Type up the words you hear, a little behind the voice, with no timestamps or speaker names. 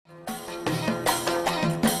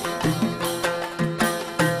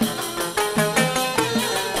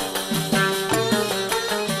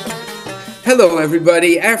Hello,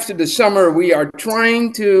 everybody. After the summer, we are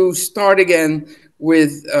trying to start again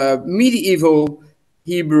with medieval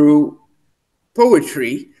Hebrew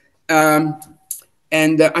poetry. Um,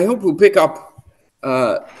 and I hope we'll pick up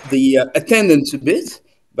the attendance a bit,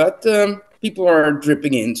 but people are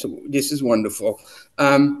dripping in, so this is wonderful.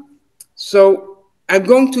 So I'm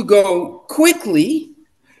going to go quickly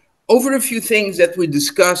over a few things that we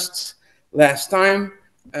discussed last time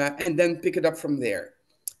and then pick it up from there.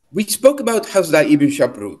 We spoke about Hasdai ibn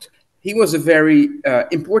Shaprut. He was a very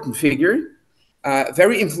important figure,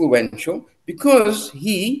 very influential, because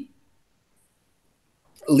he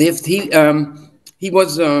lived. He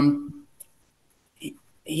was.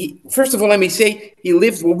 He first of all, let me say, he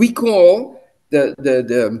lived what we call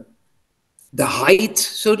the height,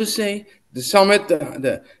 so to say, the summit,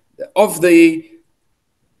 of the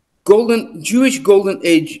Jewish golden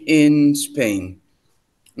age in Spain.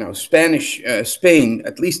 Now, Spain,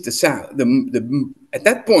 at least the south, at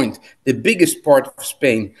that point, the biggest part of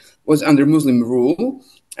Spain was under Muslim rule.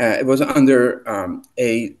 It was under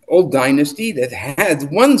a old dynasty that had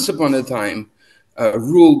once upon a time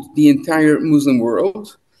ruled the entire Muslim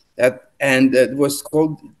world. And it was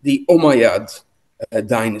called the Umayyad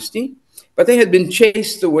dynasty. But they had been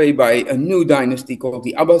chased away by a new dynasty called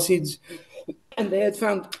the Abbasids, and they had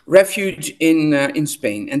found refuge in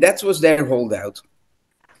Spain, and that was their holdout.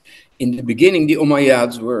 In the beginning, the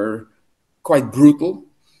Umayyads were quite brutal,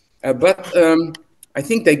 but I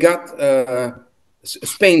think they got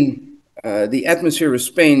Spain, the atmosphere of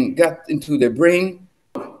Spain got into their brain.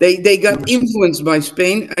 They got influenced by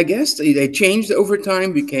Spain, I guess. They changed over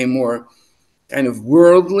time, became more kind of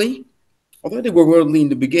worldly. Although they were worldly in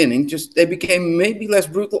the beginning, just they became maybe less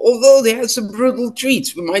brutal, although they had some brutal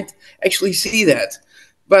treats. We might actually see that.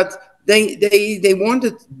 But they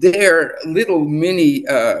wanted their little mini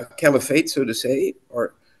caliphate, so to say,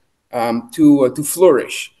 or to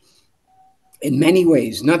flourish in many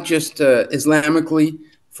ways, not just Islamically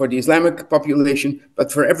for the Islamic population,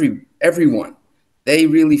 but for everyone. They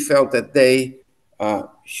really felt that they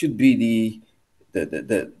should be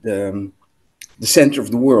the center of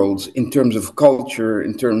the world in terms of culture,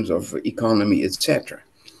 in terms of economy, etc.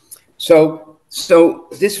 So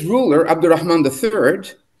this ruler, Abdurrahman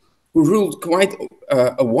III, who ruled quite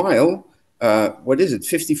a while,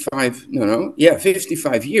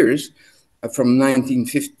 55 years, from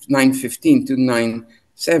 915 to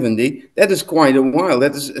 970. That is quite a while.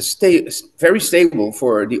 That is very stable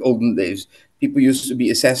for the olden days. People used to be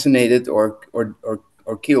assassinated or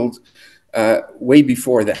killed way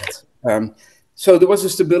before that. So there was a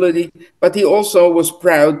stability, but he also was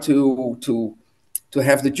proud to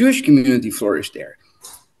have the Jewish community flourish there.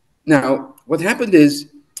 Now, what happened is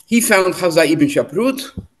he found Hasdai ibn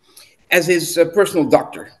Shaprut as his personal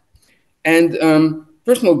doctor. And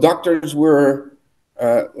personal doctors were,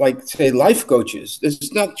 like, say, life coaches. This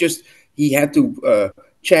is not just he had to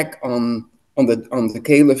check on the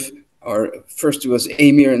caliph, or first he was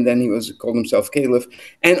emir and then he called himself caliph,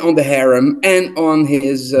 and on the harem, and on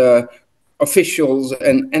his officials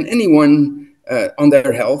and anyone on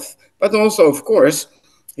their health. But also, of course,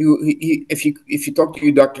 if you talk to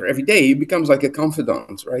your doctor every day, he becomes like a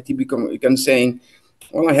confidant, right? He becomes saying,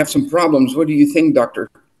 well, I have some problems. What do you think, doctor?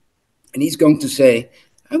 And he's going to say,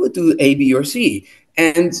 I would do A, B, or C.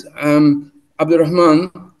 And Abdurrahman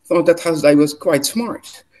thought that Hasdai was quite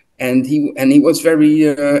smart. And he was very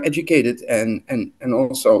educated and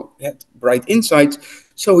also had bright insights.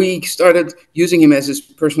 So he started using him as his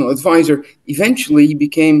personal advisor. Eventually, he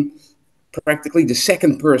became practically the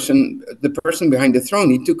second person, the person behind the throne.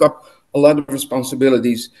 He took up a lot of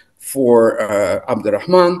responsibilities for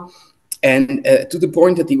Abdurrahman, and to the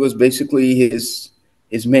point that he was basically his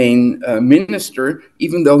main minister,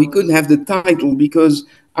 even though he couldn't have the title, because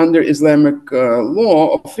under Islamic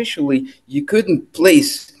law, officially, you couldn't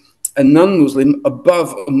place a non-Muslim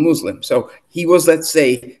above a Muslim. So he was, let's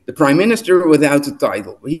say, the prime minister without a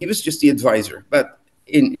title. He was just the advisor. But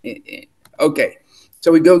okay,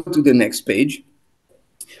 so we go to the next page.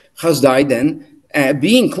 Hasdai then,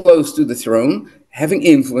 being close to the throne, having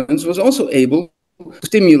influence, was also able to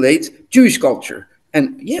stimulate Jewish culture,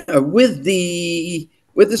 and with the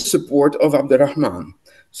support of Abdurrahman.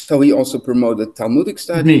 So he also promoted Talmudic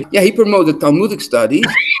studies. Yeah, he promoted Talmudic studies.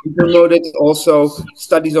 He promoted also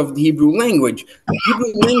studies of the Hebrew language. The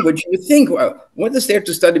Hebrew language, you think, well, what is there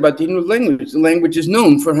to study about the Hebrew language? The language is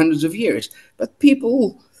known for hundreds of years. But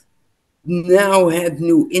people now had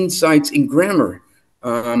new insights in grammar.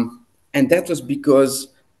 And that was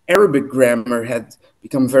because Arabic grammar had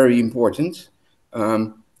become very important.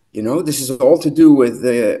 This is all to do with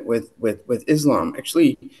Islam.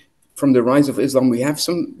 Actually, from the rise of Islam, we have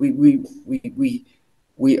some we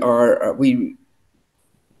are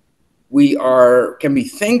we are can be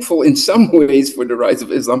thankful in some ways for the rise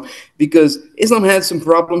of Islam, because Islam had some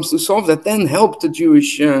problems to solve that then helped the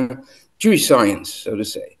Jewish science, so to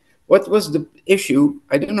say. What was the issue?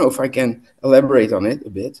 I don't know if I can elaborate on it a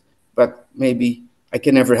bit, but maybe I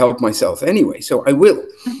can never help myself anyway, so I will.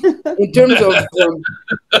 In terms of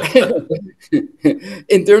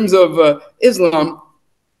in terms of Islam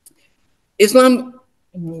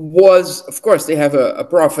was, of course, they have a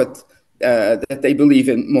prophet that they believe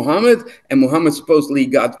in, Muhammad, and Muhammad supposedly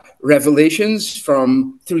got revelations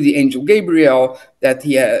from through the angel Gabriel that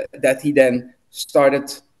he then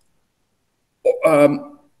started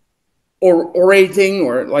orating,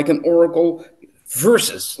 or like an oracle,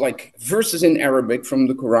 verses, like verses in Arabic from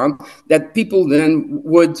the Quran that people then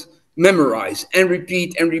would memorize and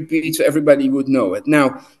repeat so everybody would know it.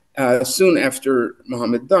 Now, soon after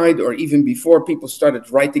Muhammad died, or even before, people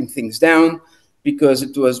started writing things down because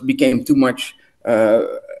it became too much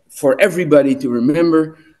for everybody to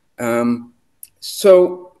remember.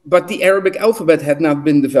 But the Arabic alphabet had not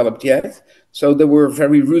been developed yet, so there were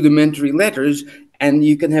very rudimentary letters, and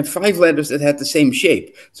you can have 5 letters that had the same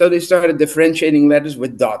shape. So they started differentiating letters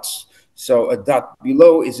with dots. So a dot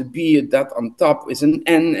below is a B, a dot on top is an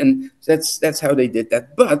N, and that's how they did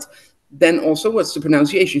that. But then also, what's the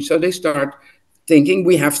pronunciation? So they start thinking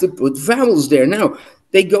we have to put vowels there. Now,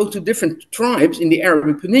 they go to different tribes in the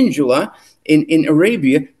Arabic Peninsula, in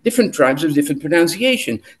Arabia, different tribes have different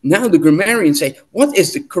pronunciation. Now the grammarians say, what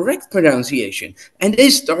is the correct pronunciation? And they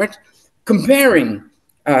start comparing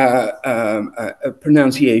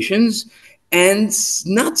pronunciations and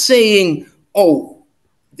not saying, oh,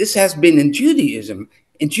 this has been in Judaism.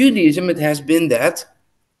 In Judaism, it has been that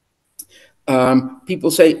people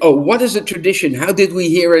say, oh, what is a tradition? How did we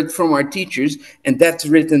hear it from our teachers? And that's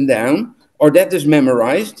written down, or that is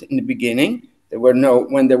memorized in the beginning. When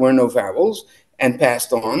there were no vowels, and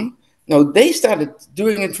passed on. No, they started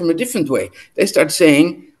doing it from a different way. They start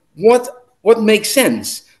saying, what makes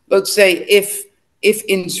sense? Let's say if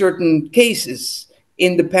in certain cases,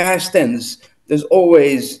 in the past tense, there's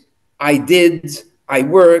always I did, I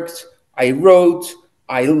worked, I wrote,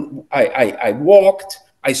 I walked,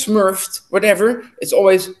 I smurfed, whatever. It's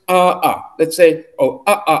always Let's say,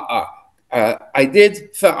 I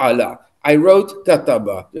did, fa'ala. I wrote,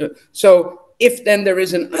 kataba. So if then there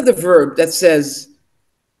is another verb that says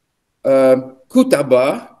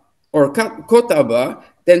kutaba or kotaba,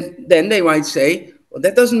 then they might say, well,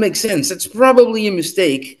 that doesn't make sense. It's probably a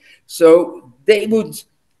mistake. So they would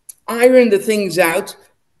iron the things out.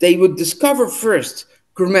 They would discover first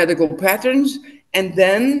grammatical patterns and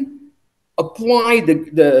then apply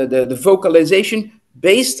the vocalization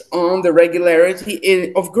based on the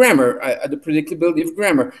regularity of grammar, the predictability of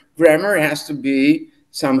grammar. Grammar has to be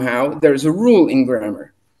somehow, there's a rule in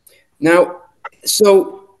grammar. Now,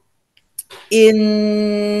 so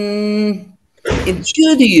in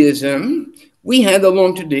Judaism, we had a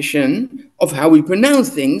long tradition of how we pronounce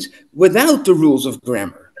things without the rules of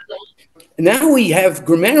grammar. Now we have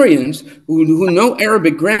grammarians who know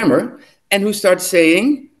Arabic grammar and who start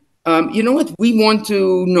saying, you know what, we want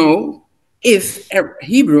to know if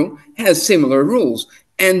Hebrew has similar rules.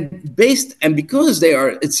 And because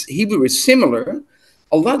Hebrew is similar,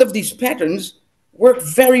 a lot of these patterns work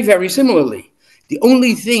very, very similarly. The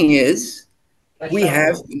only thing is we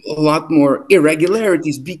have a lot more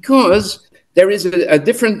irregularities because there is a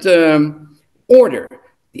different order.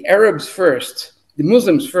 The Arabs first, the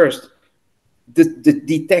Muslims first,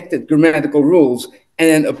 detected grammatical rules and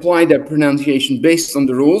then applied their pronunciation based on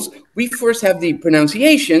the rules. We first have the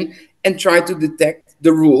pronunciation and try to detect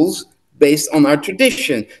the rules based on our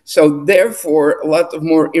tradition. So therefore, a lot of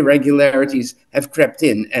more irregularities have crept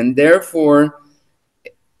in, and therefore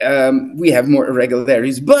we have more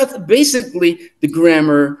irregularities. But basically, the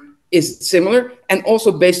grammar is similar, and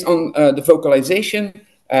also based on the vocalization,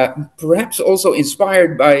 perhaps also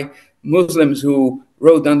inspired by Muslims who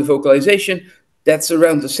wrote down the vocalization. That's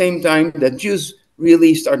around the same time that Jews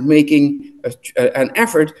really start making an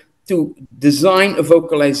effort to design a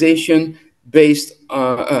vocalization based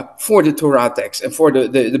for the Torah text and for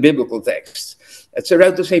the biblical texts. It's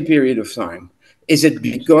around the same period of time. Is it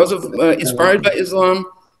because of inspired by Islam,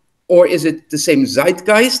 or is it the same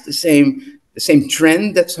zeitgeist, the same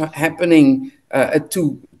trend that's happening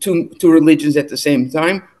to religions at the same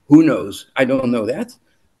time? Who knows? I don't know that.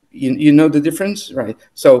 You know the difference, right?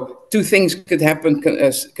 So two things could happen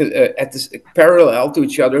parallel to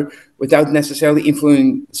each other without necessarily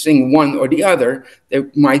influencing one or the other. They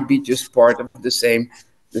might be just part of the same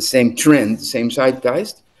trend, the same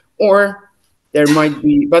zeitgeist, or there might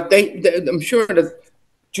be, but I'm sure that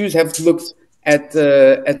Jews have looked at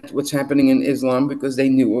what's happening in Islam because they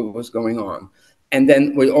knew what was going on, and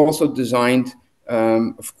then we also designed,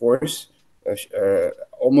 of course,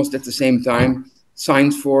 almost at the same time,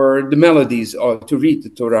 signs for the melodies or to read the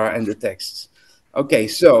Torah and the texts. Okay,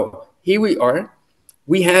 so here we are.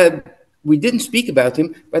 We had we didn't speak about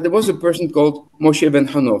him, but there was a person called Moshe ben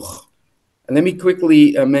Hanoch. And let me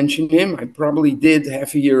quickly mention him. I probably did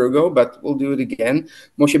half a year ago, but we'll do it again.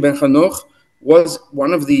 Moshe ben Hanoch was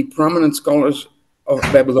one of the prominent scholars of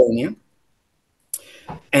Babylonia.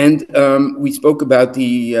 And we spoke about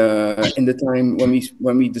the in the time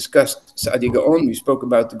when we discussed Saadia Gaon, we spoke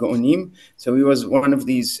about the Gaonim. So he was one of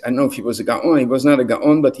these. I don't know if he was a Gaon. He was not a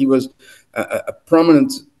Gaon, but he was a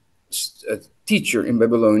prominent teacher in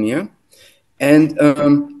Babylonia, and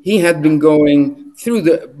he had been going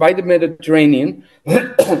through by the Mediterranean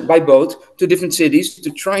by boat to different cities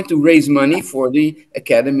to try to raise money for the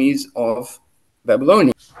academies of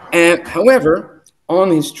Babylonia. And however, on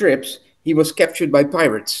his trips, he was captured by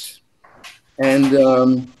pirates,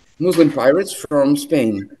 and Muslim pirates from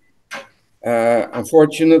Spain.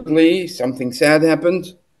 Unfortunately, something sad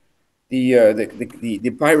happened.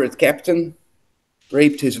 The pirate captain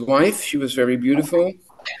raped his wife. She was very beautiful,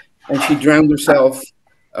 and she drowned herself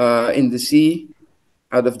in the sea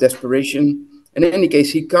out of desperation. And in any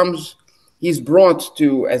case, he's brought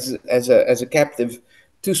to as a captive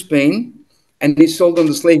to Spain, and he's sold on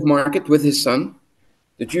the slave market with his son.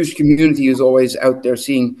 The Jewish community is always out there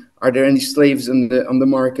seeing, are there any slaves on the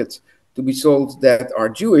market to be sold that are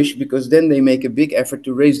Jewish, because then they make a big effort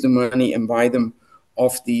to raise the money and buy them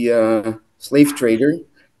off the slave trader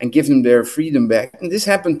and give them their freedom back. And this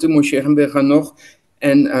happened to Moshe ben Hanoch,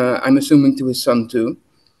 and I'm assuming to his son too.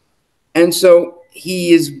 And so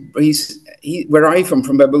he's where I'm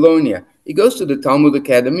from Babylonia. He goes to the Talmud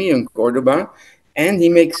Academy in Cordoba, and he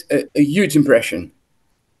makes a huge impression.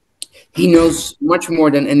 He knows much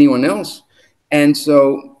more than anyone else, and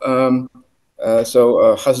so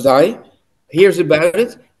Hasdai hears about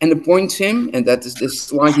it and appoints him, and that is this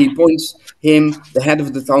slide. He appoints him the head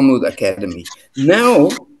of the Talmud Academy. Now,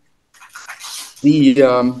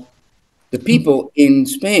 the people in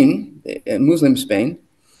Spain, Muslim Spain,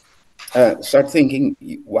 start thinking,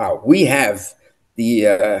 "Wow, we have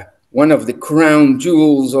the one of the crown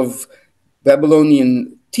jewels of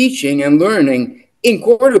Babylonian teaching and learning in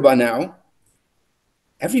Cordoba now."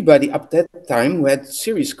 Everybody up that time who had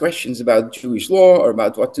serious questions about Jewish law or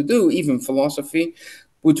about what to do, even philosophy,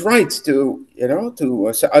 would write to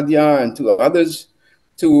Saadia and to others,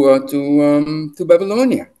 to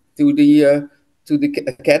Babylonia, to the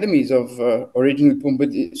academies of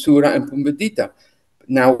originally Sura and Pumbedita,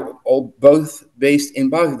 now both based in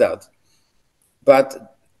Baghdad.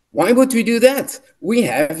 But why would we do that? We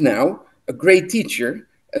have now a great teacher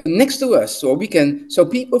next to us, so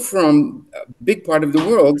people from a big part of the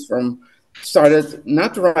world started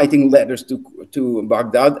not writing letters to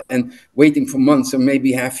Baghdad and waiting for months or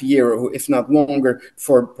maybe half a year, or if not longer,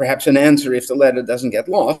 for perhaps an answer if the letter doesn't get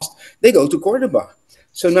lost. They go to Cordoba.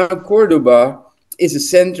 So now Cordoba is a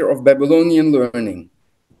center of Babylonian learning.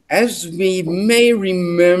 As we may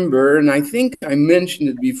remember, and I think I mentioned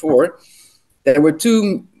it before, there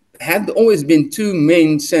had always been two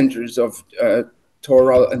main centers of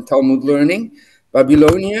Torah and Talmud learning: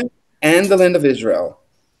 Babylonia and the land of Israel.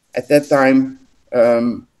 At that time,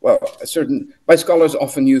 by scholars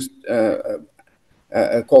often used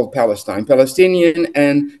called Palestine, Palestinian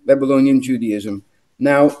and Babylonian Judaism.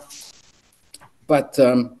 Now, but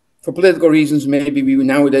for political reasons, maybe we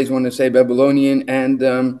nowadays want to say Babylonian and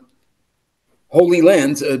Holy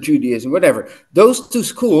Land Judaism, whatever. Those two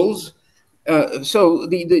schools. So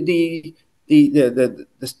the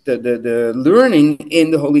learning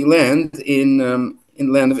in the Holy Land, in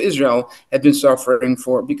the land of Israel, had been suffering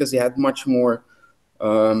because they had much more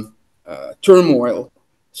turmoil,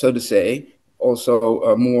 so to say,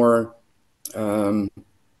 also more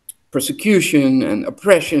persecution and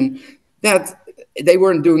oppression, that they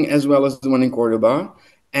weren't doing as well as the one in Cordoba,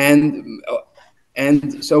 and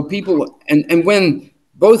so people and when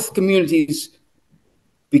both communities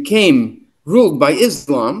became ruled by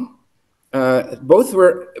Islam, both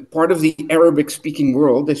were part of the Arabic-speaking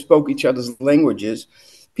world. They spoke each other's languages.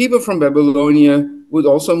 People from Babylonia would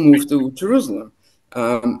also move to Jerusalem,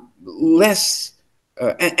 and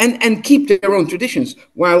keep their own traditions.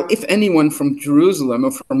 While if anyone from Jerusalem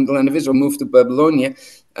or from the land of Israel moved to Babylonia,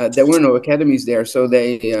 there were no academies there, so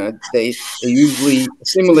they usually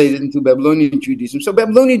assimilated into Babylonian Judaism. So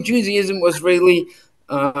Babylonian Judaism was really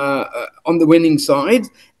on the winning side.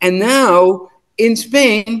 And now in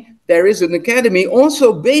Spain, there is an academy also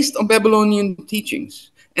based on Babylonian teachings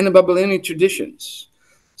and the Babylonian traditions.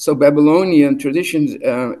 So Babylonian traditions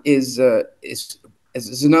is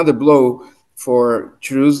another blow for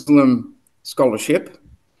Jerusalem scholarship,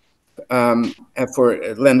 and for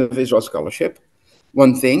Land of Israel scholarship.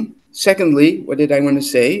 One thing. Secondly, what did I want to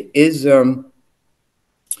say is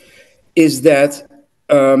that,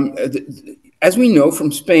 as we know from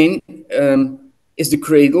Spain, is the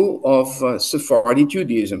cradle of Sephardi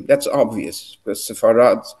Judaism. That's obvious, because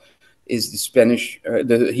Sepharad is the Spanish,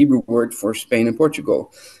 the Hebrew word for Spain and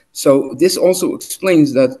Portugal. So this also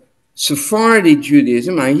explains that Sephardi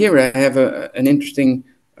Judaism, here I have an interesting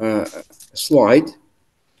slide.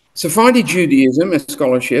 Sephardi Judaism as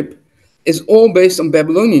scholarship is all based on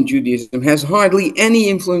Babylonian Judaism, has hardly any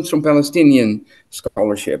influence from Palestinian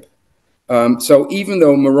scholarship. So even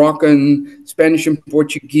though Moroccan, Spanish and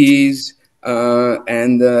Portuguese,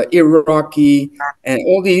 and Iraqi, and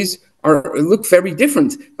all these look very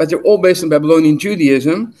different, but they're all based on Babylonian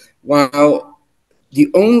Judaism, while the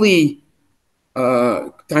only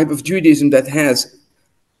type of Judaism that has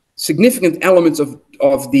significant elements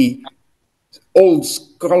of the old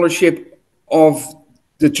scholarship of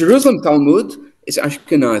the Jerusalem Talmud is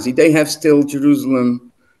Ashkenazi. They have still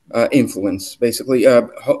Jerusalem influence, basically.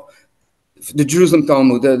 The Jerusalem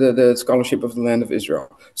Talmud, the scholarship of the Land of Israel.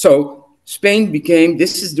 So Spain became,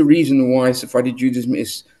 this is the reason why Sephardi Judaism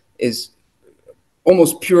is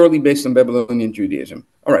almost purely based on Babylonian Judaism.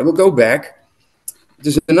 All right, we'll go back.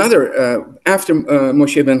 There's another, after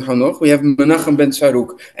Moshe ben Hanoch, we have Menachem ben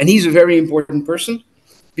Saruk. And he's a very important person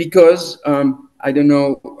because, I don't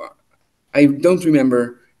know, I don't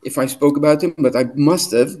remember if I spoke about him, but I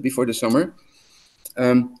must have before the summer.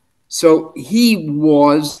 So he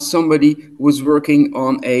was somebody who was working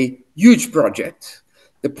on a huge project.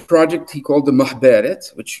 The project he called the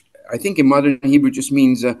Mahberet, which I think in modern Hebrew just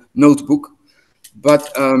means a notebook. But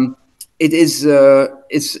it is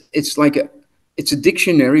it's a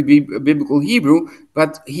dictionary, biblical Hebrew,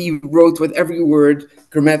 but he wrote with every word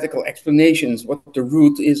grammatical explanations, what the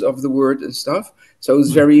root is of the word and stuff. So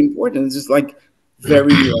it's very important. It's just like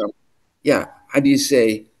very, how do you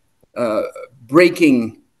say,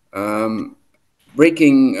 breaking,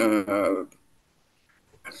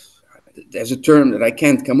 there's a term that I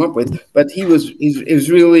can't come up with, but he was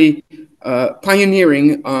really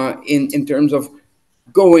pioneering in terms of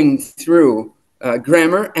going through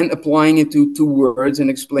grammar and applying it to words and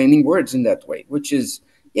explaining words in that way, which is,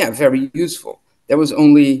 very useful. There was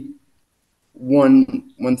only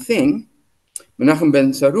one thing. Menachem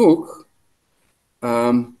ben Saruk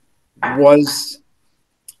was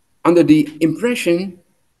under the impression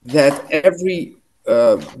that every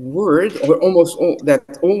word, or almost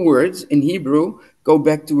all words in Hebrew go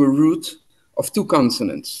back to a root of two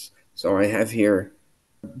consonants. So I have here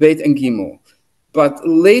Beit and Gimel. But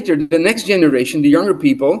later, the next generation, the younger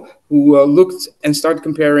people who looked and started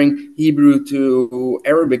comparing Hebrew to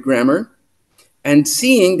Arabic grammar and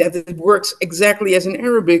seeing that it works exactly as in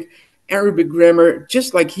Arabic grammar,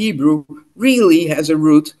 just like Hebrew, really has a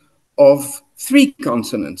root of three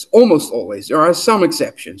consonants, almost always. There are some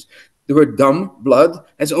exceptions. The word dam, blood,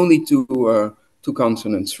 has only two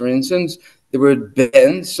consonants. For instance, the word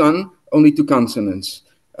ben, son, only two consonants.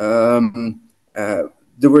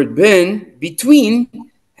 The word ben, between,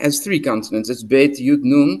 has three consonants. It's beit, yud,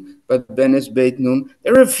 nun, but ben is beit, nun.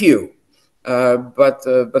 There are a few, but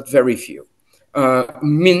very few.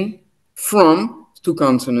 Min, from, two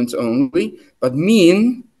consonants only, but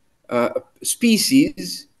min,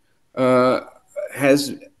 species, has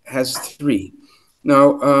three.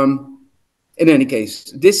 Now, in any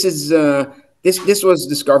case, this is this was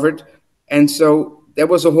discovered, and so there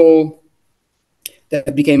was a whole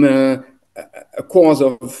that became a cause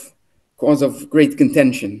of great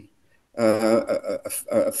contention,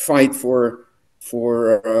 a fight for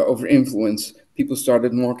over influence. People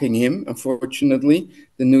started mocking him. Unfortunately,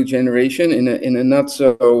 the new generation in a not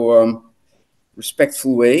so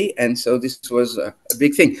respectful way, and so this was a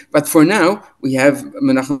big thing. But for now, we have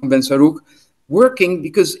Menachem ben Saruk working,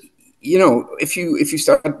 because if you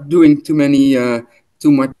start doing too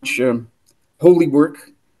much holy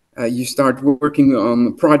work, you start working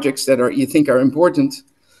on projects that you think are important.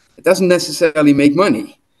 It doesn't necessarily make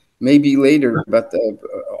money. Maybe later, but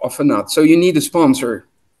often not. So you need a sponsor.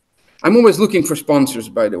 I'm always looking for sponsors,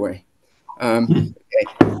 by the way. Okay.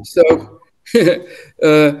 So.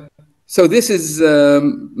 So this is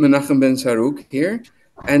Menachem ben Saruk here,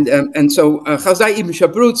 and so Chazai ibn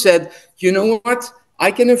Shaprut said, you know what?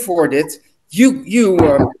 I can afford it. I'm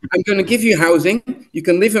going to give you housing. You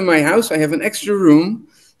can live in my house. I have an extra room.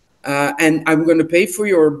 and I'm going to pay for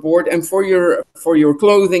your board and for your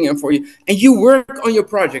clothing and and you work on your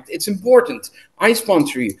project. It's important. I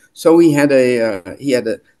sponsor you. So he had a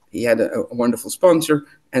wonderful sponsor,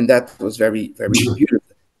 and that was very beautiful.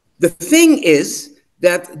 The thing is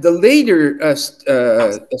that the later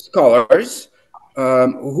scholars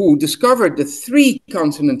who discovered the three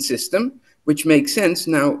consonant system, which makes sense.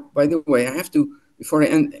 Now, by the way, I have to, before I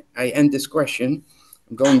end this question,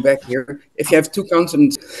 I'm going back here. If you have two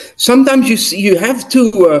consonants, sometimes you have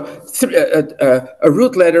a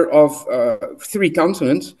root letter of three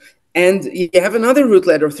consonants, and you have another root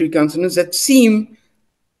letter of three consonants that seem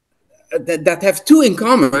that have two in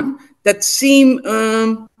common, that seem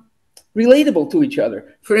relatable to each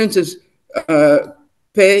other. For instance,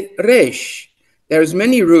 peresh. There's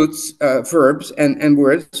many roots, verbs and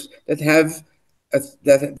words that have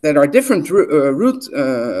that are different root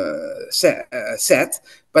set,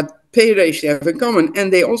 but peresh they have in common,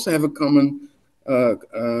 and they also have a common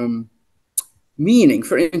meaning.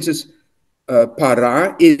 For instance,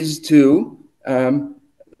 para is to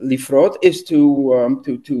lifrot is to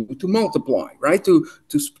multiply, right? To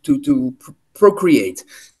procreate,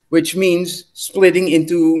 which means splitting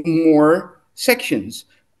into more sections.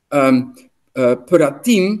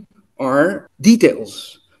 Paratim are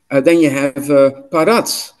details. Then you have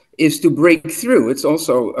parats is to break through. It's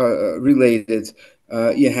also related.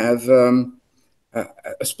 You have a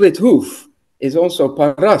split hoof is also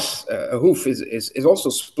paras. A hoof is also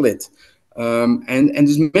split. And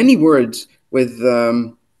there's many words with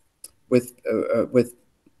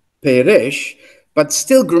peresh, but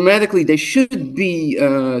still grammatically they should be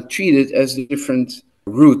treated as different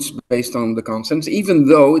roots based on the consonants, even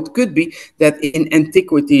though it could be that in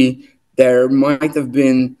antiquity there might have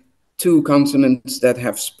been two consonants that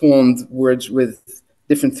have spawned words with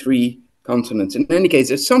different three consonants. In any case,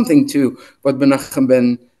 there's something to what Menachem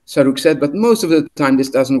ben Saruq said, but most of the time this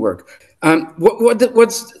doesn't work.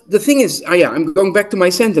 What's the thing is? I'm going back to my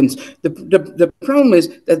sentence. The problem is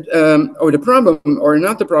that, or the problem, or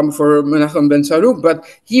not the problem for Menachem ben Saruq, but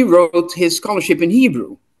he wrote his scholarship in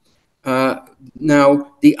Hebrew.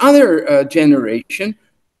 Now, the other generation,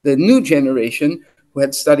 the new generation, who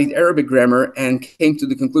had studied Arabic grammar and came to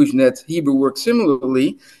the conclusion that Hebrew worked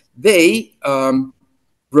similarly, they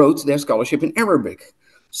wrote their scholarship in Arabic.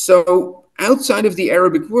 So outside of the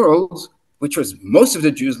Arabic world, which was most of the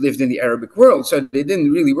Jews lived in the Arabic world, so they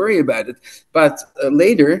didn't really worry about it. But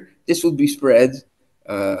later, this would be spread.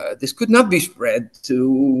 This could not be spread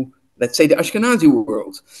to, let's say, the Ashkenazi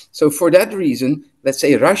world. So for that reason, let's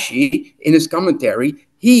say Rashi, in his commentary,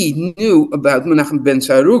 he knew about Menachem ben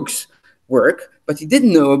Saruq's work, but he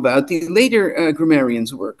didn't know about the later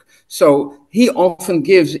grammarians' work. So he often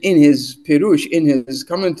gives in his Perush, in his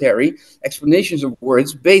commentary, explanations of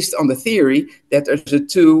words based on the theory that there's a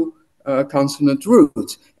two consonant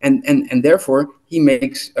root, and therefore he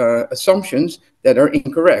makes assumptions that are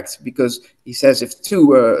incorrect, because he says if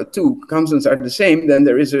two consonants are the same, then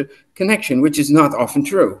there is a connection, which is not often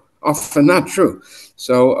true, often not true.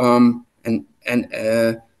 So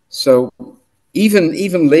so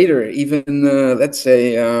even later, even let's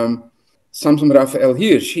say Samson Raphael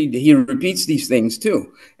Hirsch, he repeats these things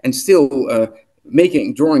too, and still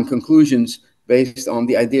drawing conclusions based on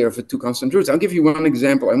the idea of the two consonant roots. I'll give you one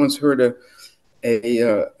example. I once heard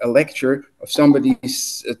a lecture of somebody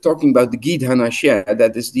talking about the Gid Hanasheh,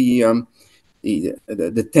 that is the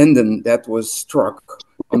tendon that was struck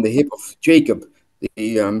on the hip of Jacob,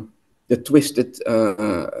 the twisted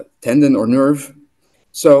tendon or nerve.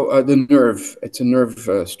 So the nerve, it's a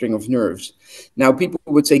nerve string of nerves. Now people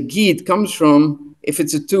would say Gid comes from, if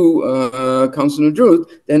it's a two consonant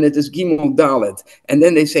root, then it is Gimel Dalet. And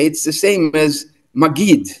then they say it's the same as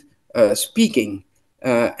Magid, speaking.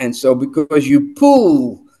 And so because you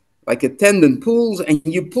pull, like a tendon pulls, and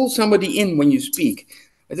you pull somebody in when you speak.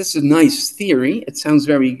 That's a nice theory. It sounds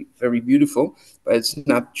very, very beautiful, but it's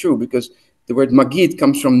not true, because the word Magid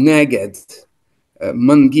comes from Neged.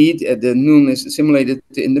 Mangid, the noon is assimilated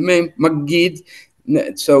in the mem. Magid,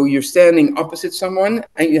 so you're standing opposite someone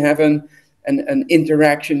and you have an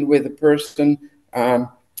interaction with a person,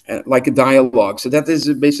 like a dialogue. So that is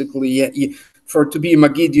basically, for to be a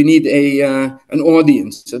Magid, you need an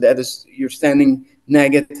audience. So that is, you're standing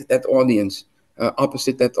neged that audience,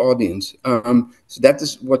 opposite that audience. So that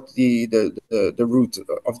is what the root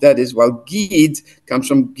of that is. While Gid comes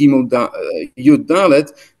from Gimel Yud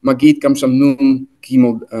Dalet, Magid comes from Nun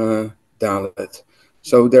Gimel Dalet.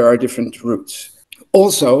 So there are different roots.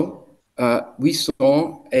 Also, we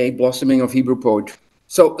saw a blossoming of Hebrew poetry.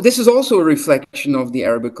 So this is also a reflection of the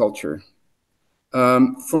Arabic culture.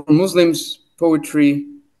 For Muslims, poetry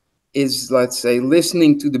is, let's say,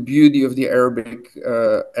 listening to the beauty of the Arabic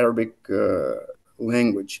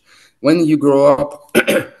language. When you grow up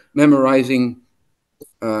memorizing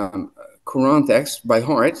Quran text by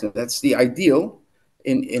heart, that's the ideal.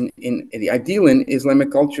 In the ideal in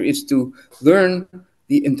Islamic culture is to learn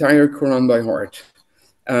the entire Quran by heart.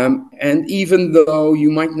 And even though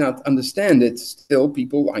you might not understand it, still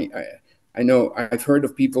people, I know I've heard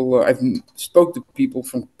of people, I've spoke to people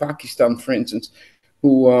from Pakistan, for instance,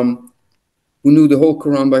 who knew the whole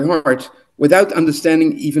Quran by heart without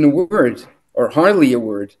understanding even a word or hardly a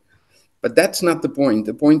word. But that's not the point.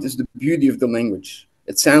 The point is the beauty of the language.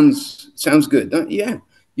 It sounds good. Yeah,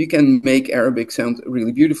 you can make Arabic sound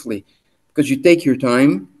really beautifully because you take your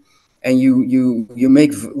time and you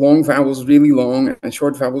make long vowels really long and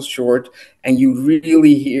short vowels short, and you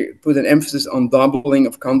really put an emphasis on doubling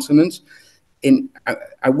of consonants.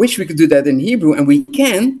 I wish we could do that in Hebrew, and we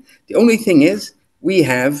can. The only thing is we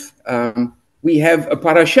have a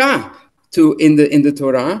parasha in the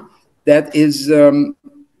Torah that is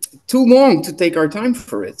too long to take our time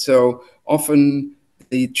for it. So often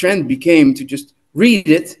the trend became to just read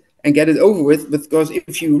it and get it over with, because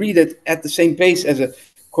if you read it at the same pace as a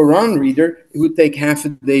Quran reader, it would take half a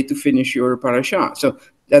day to finish your parasha. So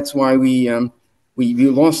that's why we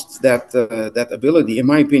lost that ability, in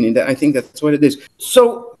my opinion. That I think that's what it is.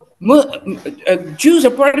 So Jews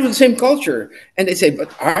are part of the same culture, and they say, but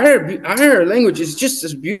our language is just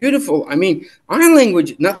as beautiful. I mean, our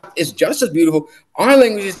language not is just as beautiful. Our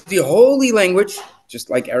language is the holy language, just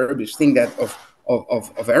like Arabics think that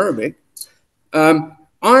of Arabic.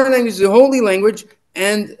 Our language is the holy language,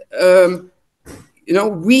 and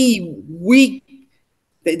we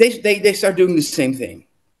they start doing the same thing.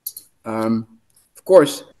 Of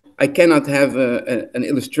course, I cannot have an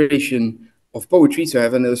illustration of poetry, so I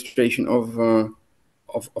have an illustration of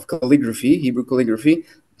calligraphy, Hebrew calligraphy.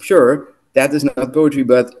 Sure, that is not poetry,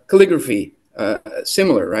 but calligraphy,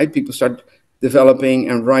 similar, right? People start developing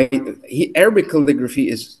and write. Arabic calligraphy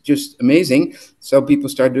is just amazing, so people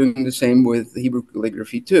start doing the same with Hebrew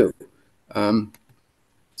calligraphy too.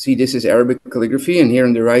 See, this is Arabic calligraphy, and here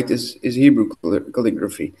on the right is Hebrew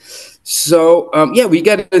calligraphy. So, yeah, we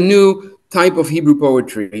got a new type of Hebrew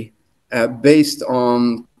poetry based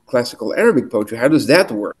on classical Arabic poetry. How does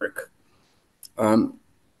that work? I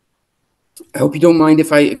hope you don't mind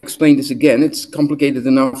if I explain this again. It's complicated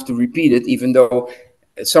enough to repeat it, even though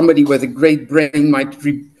somebody with a great brain might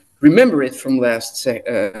remember it from last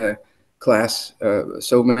class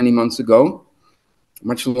so many months ago.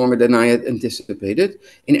 Much longer than I had anticipated.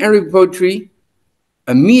 In Arabic poetry,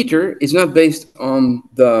 a meter is not based on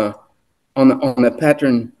a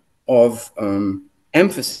pattern of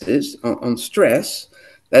emphasis on stress.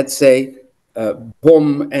 Let's say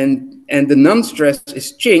bom and the non-stress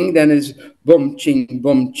is ching, then is bom ching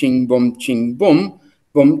bom ching bom ching bom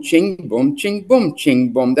bom ching bom ching bom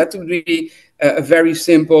ching bom. That would be a very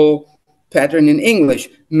simple pattern in English.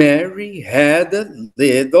 Mary had a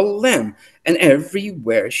little lamb, and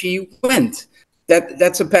everywhere she went.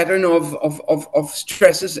 That's a pattern of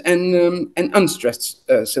stresses and unstressed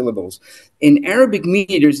syllables. In Arabic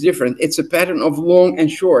meter is different. It's a pattern of long and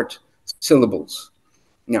short syllables.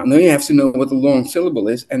 Now you have to know what a long syllable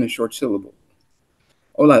is and a short syllable.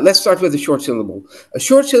 Alright, let's start with a short syllable. A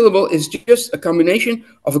short syllable is just a combination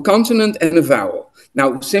of a consonant and a vowel.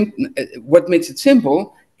 Now, what makes it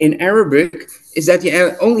simple in Arabic is that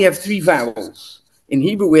you only have 3 vowels. In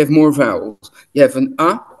Hebrew, we have more vowels. You have an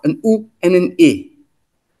a, an u, and an I.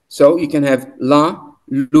 So you can have la,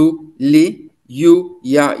 lu, li, you,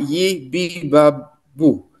 ya, yi, bi, ba,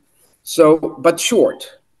 bu. So, but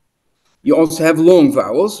short. You also have long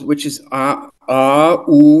vowels, which is a,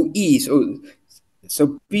 u, i.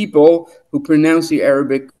 So people who pronounce the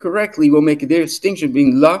Arabic correctly will make a distinction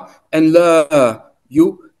between la and la,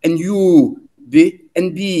 you and you, bi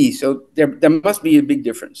and bi. So there must be a big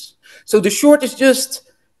difference. So the short is just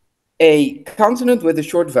a consonant with a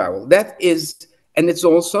short vowel. That is, and it's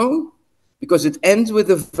also, because it ends with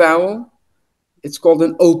a vowel, it's called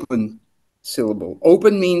an open syllable.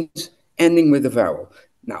 Open means ending with a vowel.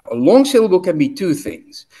 Now, a long syllable can be 2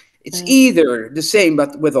 things. It's either the same,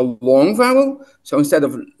 but with a long vowel. So instead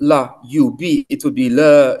of la, you, bi, it would be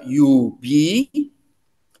la, you, bi.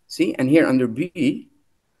 See, and here under B,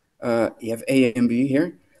 you have A and B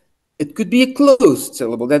here. It could be a closed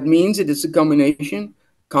syllable. That means it is a combination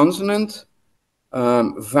consonant,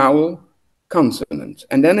 vowel, consonant.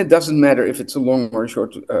 And then it doesn't matter if it's a long or a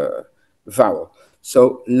short vowel.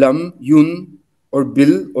 So lam, yun, or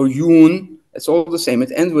bil, or yun, it's all the same.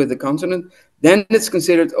 It ends with a consonant. Then it's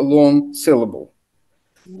considered a long syllable.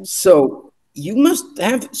 So you must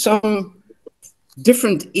have some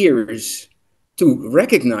different ears to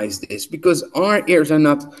recognize this, because our ears are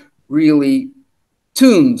not really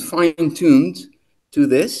fine-tuned to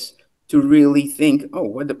this, to really think, oh,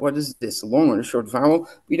 what is this, a long or a short vowel?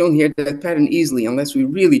 We don't hear that pattern easily unless we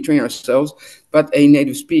really train ourselves. But a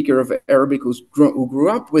native speaker of Arabic who grew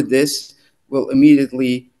up with this will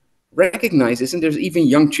immediately recognize this. And there's even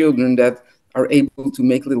young children that are able to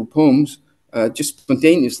make little poems just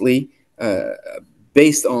spontaneously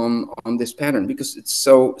based on this pattern, because it's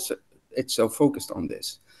so focused on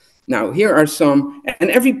this. Now, here are some, and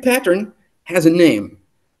every pattern has a name.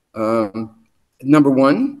 Number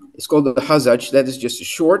one is called the hazaj. That is just a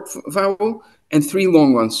short vowel, and three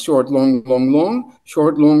long ones: short, long, long, long,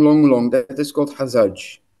 short, long, long, long. That is called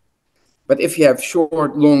hazaj. But if you have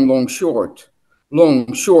short, long, long, short,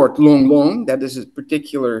 long, short, long, long, that is a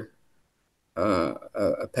particular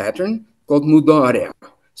a pattern called mudari'.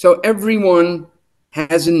 So everyone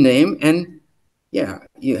has a name, and yeah,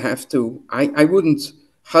 you have to. I wouldn't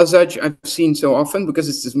hazaj. I've seen so often because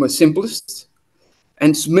it's the most simplest.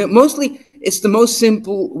 And mostly, it's the most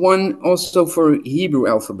simple one also for Hebrew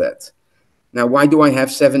alphabet. Now, why do I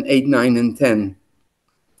have 7, 8, 9, and 10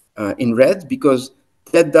 in red? Because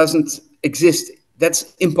that doesn't exist.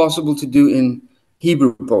 That's impossible to do in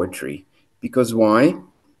Hebrew poetry. Because why?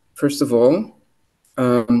 First of all,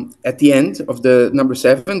 at the end of the number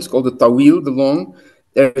 7, it's called the tawil, the long.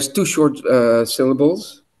 There's 2 short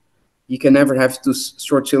syllables. You can never have 2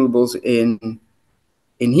 short syllables in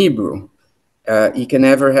Hebrew. You can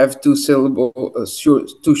never have 2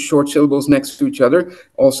 short syllables next to each other.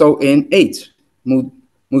 Also in 8,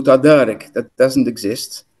 mutadarik, that doesn't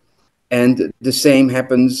exist. And the same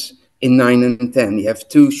happens in 9 and 10. You have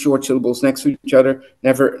 2 short syllables next to each other.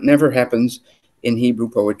 Never happens in Hebrew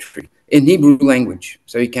poetry, in Hebrew language.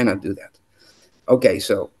 So you cannot do that. Okay,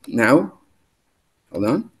 so now, hold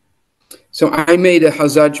on. So I made a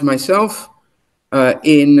hazaj myself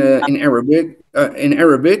in Arabic.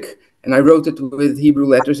 And I wrote it with Hebrew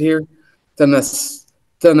letters here.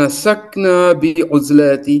 تنسكنا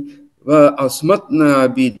بعزلاتي وأصمتنا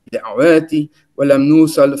بدعواتي ولم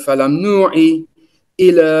نوصل فلم نوعي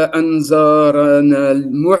إلى أن زارنا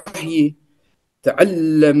المحيي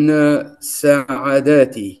تعلمنا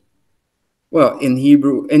سعاداتي. Well, in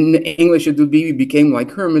Hebrew, in English, it would be we became like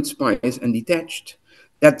hermits, pious and detached.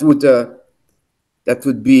 That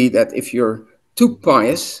would be that if you're too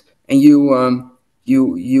pious and you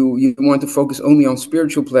want to focus only on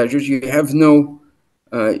spiritual pleasures, you have no,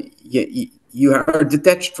 you are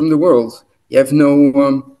detached from the world. You have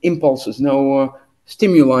no impulses, no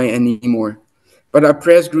stimuli anymore. But our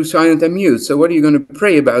prayers grew silent and mute. So what are you going to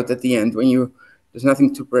pray about at the end when there's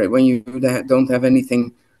nothing to pray, when you don't have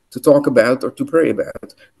anything to talk about or to pray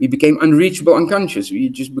about? We became unreachable, unconscious. We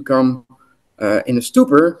just become in a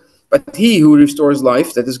stupor. But he who restores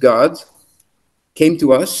life, that is God, came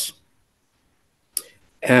to us.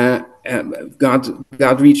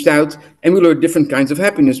 God reached out, and we learned different kinds of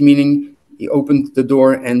happiness. Meaning, He opened the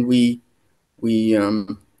door, and we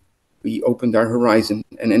opened our horizon.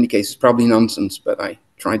 And in any case, it's probably nonsense, but I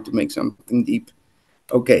tried to make something deep.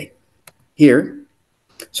 Okay, here.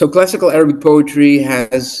 So classical Arabic poetry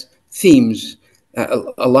has themes.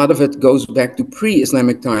 A lot of it goes back to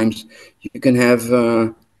pre-Islamic times. You can have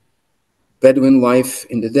Bedouin life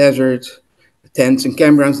in the desert, tents and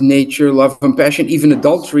campgrounds, nature, love, compassion. Even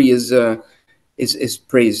adultery is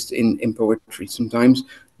praised in poetry sometimes.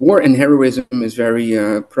 War and heroism is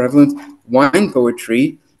very prevalent. Wine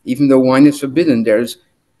poetry, even though wine is forbidden, there's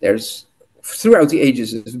throughout the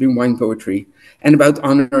ages there's been wine poetry, and about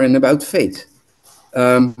honor and about fate.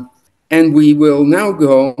 And we will now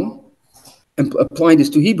go and apply this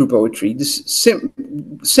to Hebrew poetry. This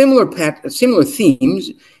similar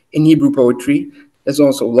themes in Hebrew poetry. There's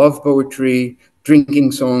also love poetry,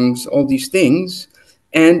 drinking songs, all these things.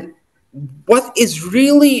 And what is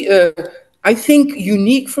really, I think,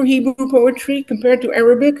 unique for Hebrew poetry compared to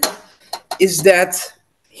Arabic is that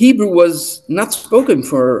Hebrew was not spoken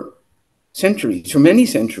for centuries, for many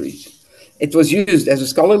centuries. It was used as a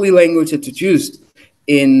scholarly language. It was used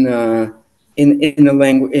in a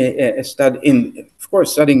language, of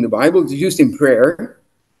course, studying the Bible. It was used in prayer,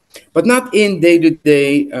 but not in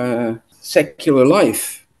day-to-day secular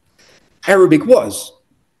life. Arabic was.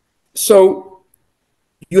 So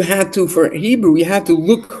for Hebrew, you had to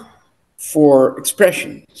look for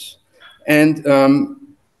expressions. And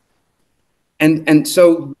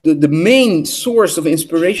so the main source of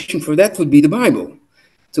inspiration for that would be the Bible.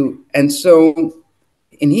 And so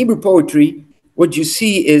in Hebrew poetry, what you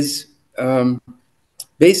see is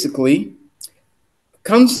basically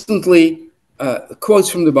constantly quotes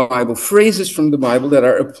from the Bible, phrases from the Bible that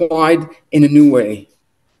are applied in a new way.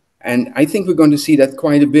 And I think we're going to see that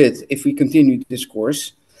quite a bit if we continue this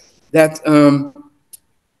course. That,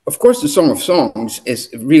 of course, the Song of Songs is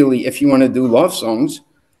really, if you want to do love songs,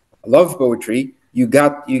 love poetry, you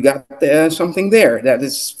got something there that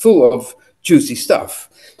is full of juicy stuff.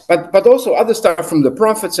 But also other stuff from the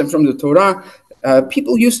prophets and from the Torah.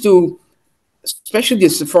 People used to, especially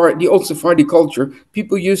the old Sephardi culture,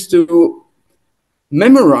 people used to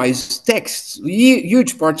memorize texts,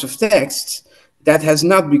 huge parts of texts that is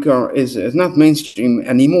not mainstream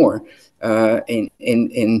anymore. In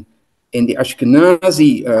the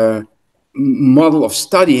Ashkenazi model of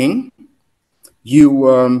studying,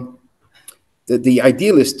 the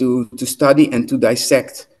ideal is to study and to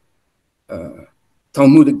dissect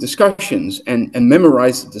Talmudic discussions and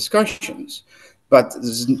memorize the discussions, but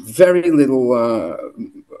there's very little,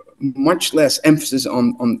 much less emphasis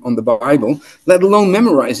on the Bible, let alone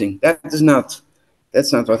memorizing. That's not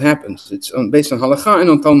what happens. It's based on halakha and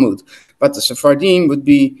on Talmud. But the Sephardim would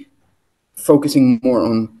be focusing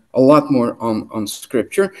a lot more on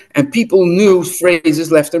scripture, and people knew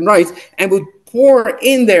phrases left and right, and would draw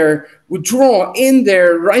in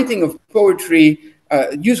their writing of poetry,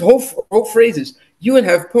 use whole phrases. You would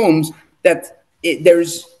have poems that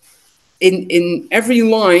there's in every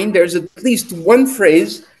line there's at least one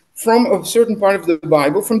phrase from a certain part of the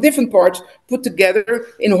Bible, from different parts, put together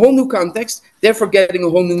in a whole new context, therefore getting a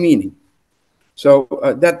whole new meaning. So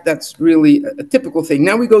that's really a typical thing.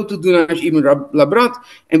 Now we go to Dunash ibn Labrat,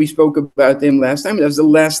 and we spoke about him last time. That was the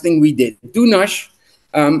last thing we did. Dunash,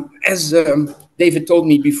 as David told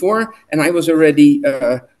me before, and I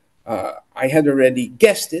had already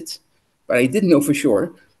guessed it, but I didn't know for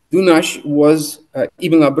sure. Dunash was,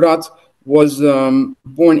 Ibn Labrat was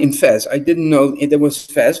born in Fez. I didn't know it was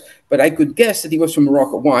Fez, but I could guess that he was from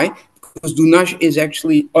Morocco. Why? Because Dunash is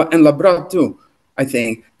actually, and Labrat too, I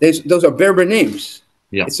think. Those are Berber names.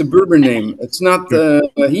 Yeah. It's a Berber name. It's not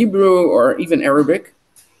Hebrew or even Arabic.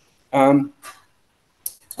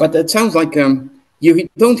 But it sounds like you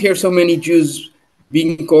don't hear so many Jews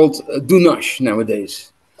being called Dunash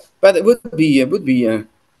nowadays. But it would be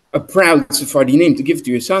a proud Sephardi name to give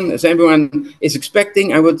to your son. As everyone is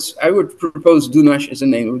expecting, I would propose Dunash as a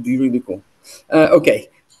name. It would be really cool. Okay.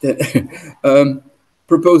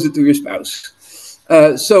 Propose it to your spouse.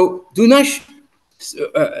 So Dunash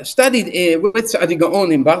studied with Sa'adi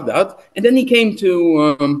Gaon in Baghdad, and then he came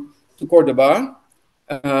to Cordoba,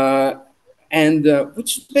 and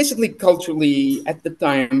which is basically culturally at the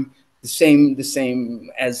time the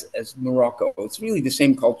same as Morocco. It's really the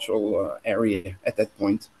same cultural area at that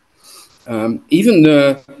point. Even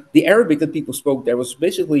the Arabic that people spoke there was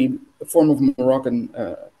basically a form of Moroccan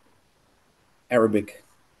Arabic.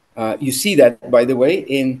 You see that, by the way,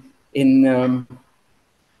 in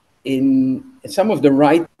some of the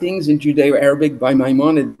writings in Judeo-Arabic by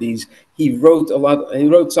Maimonides. He wrote a lot. He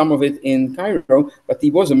wrote some of it in Cairo, but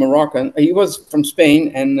he was a Moroccan. He was from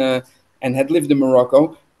Spain and had lived in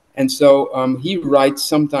Morocco, and so he writes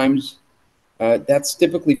sometimes. That's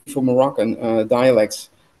typically for Moroccan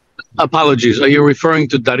dialects. Apologies. Are you referring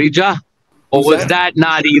to Darija, or was that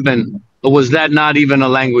not even a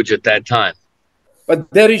language at that time?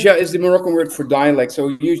 But Darija is the Moroccan word for dialect. So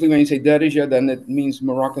usually when you say Darija, then it means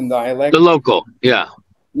Moroccan dialect. The local, yeah.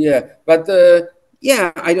 Yeah, but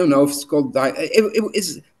yeah, I don't know if it's called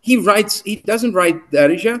he doesn't write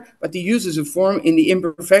Darija, but he uses a form in the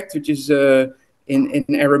imperfect, which is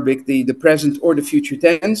in Arabic the present or the future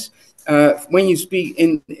tense. When you speak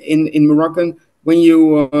in Moroccan, when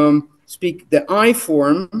you speak the I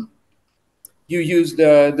form, you use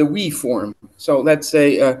the we form. So let's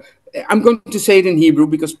say, I'm going to say it in Hebrew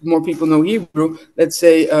because more people know Hebrew. Let's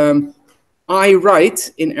say I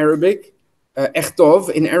write in Arabic, echtov,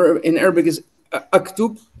 in Arabic is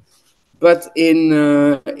aktub, but in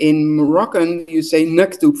Moroccan you say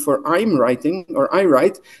naktub for I'm writing or I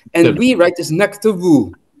write, and we write is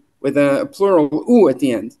naktabu with a plural u at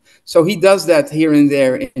the end. So he does that here and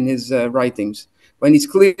there in his writings when he's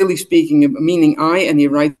clearly speaking, meaning I, and he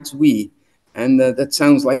writes we. And that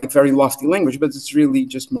sounds like very lofty language, but it's really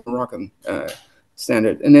just Moroccan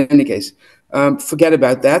standard. In any case, forget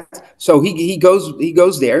about that. So he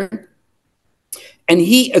goes there, and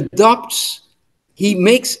he adopts. He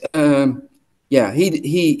makes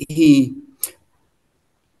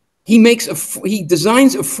he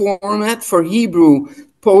designs a format for Hebrew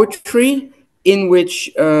poetry in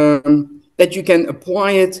which that you can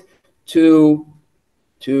apply it to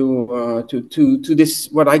this,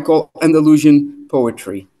 what I call Andalusian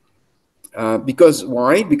poetry. Because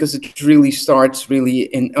why? Because it really starts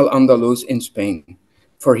in Al-Andalus in Spain.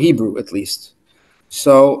 for Hebrew at least.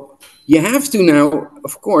 So you have to now,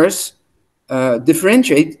 of course,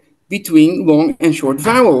 differentiate between long and short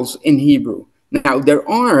vowels in Hebrew. Now, there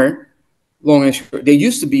are long and short, there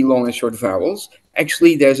used to be long and short vowels.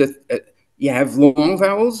 Actually, you have long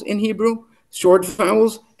vowels in Hebrew, short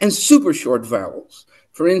vowels, and super short vowels.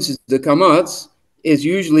 For instance, the kamatz is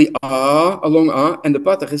usually a long a, and the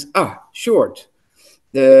patach is a, short.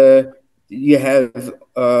 You have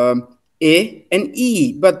e and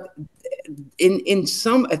e, but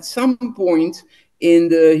at some point in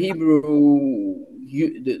the Hebrew,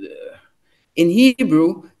 in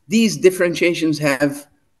Hebrew, these differentiations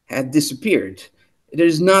had disappeared.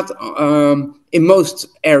 There's not in most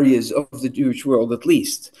areas of the Jewish world, at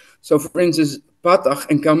least. So, for instance, patach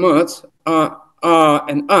and kamat,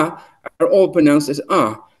 and are all pronounced as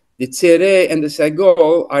a. The tzere and the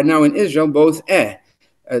sagol are now in Israel both eh.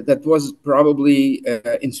 That was probably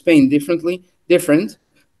in Spain different,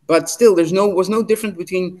 but still was no difference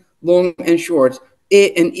between long and short.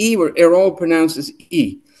 E and e are all pronounced as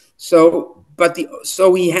e. So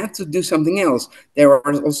we had to do something else. There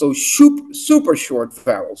are also super short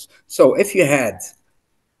vowels. So if you had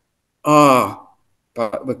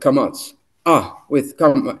with kamats, with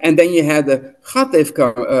kam, and then you had the chatev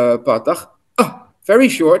patach, very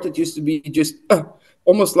short. It used to be just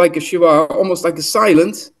almost like a shiva, almost like a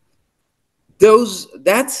silent.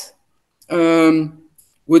 That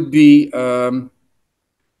would be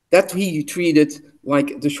that he treated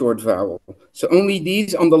like the short vowel. So only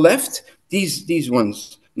these on the left, these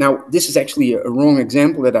ones. Now, this is actually a wrong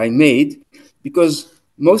example that I made, because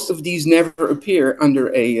most of these never appear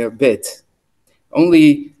under a bet.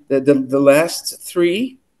 Only the last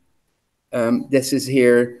three, this is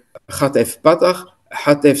here, Chatef Patach,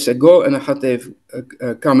 Chatef Sego, and Chatef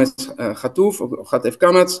Kametz Chatuf, or Chatef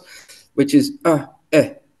Kametz, which is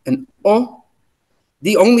and O.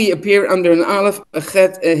 Die only appear under an aleph, a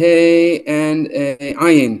chet, a hey, and a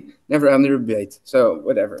ayin, never under a beit. So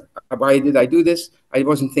whatever. Why did I do this? I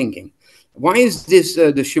wasn't thinking. Why is this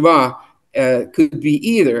the shiva could be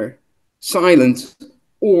either silent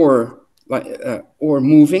or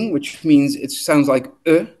moving, which means it sounds like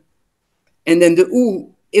and then the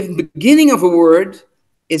u, if the beginning of a word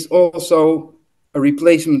is also a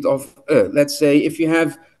replacement of let's say if you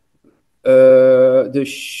have the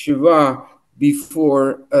shiva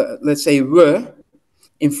before, let's say, we,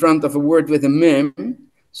 in front of a word with a mem.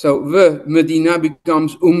 So, we, medina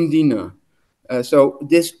becomes umdina. So,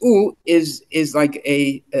 this u is like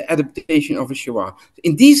a adaptation of a shiva.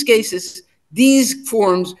 In these cases, these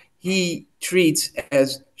forms he treats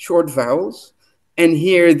as short vowels, and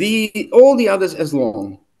here all the others as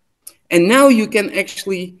long. And now you can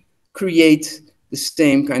actually create the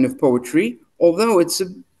same kind of poetry, although it's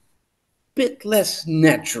a bit less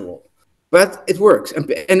natural. But it works, and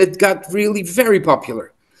it got really very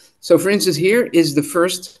popular. So, for instance, here is the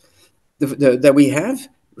first that we have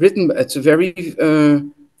written. It's a very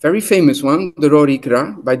famous one, the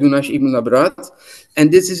Rorikra by Dunash ibn Labrat, and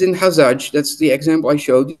this is in Hazaj. That's the example I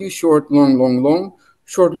showed you: short, long, long, long,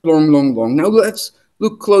 short, long, long, long. Now let's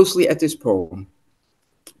look closely at this poem.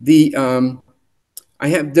 I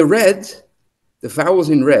have the vowels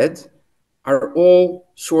in red are all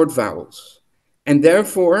short vowels, and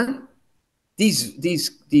therefore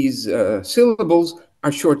these syllables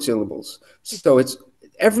are short syllables. So it's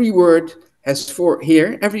every word has four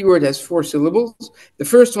syllables. The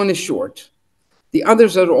first one is short. The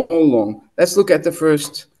others are all long. Let's look at the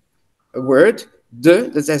first word,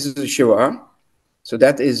 that has a shua. So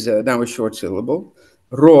that is now a short syllable.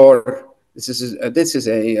 Roar, this is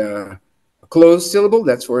a closed syllable.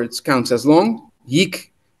 That's where it counts as long.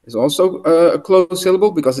 Yik is also a closed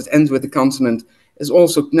syllable because it ends with a consonant, is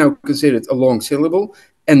also now considered a long syllable.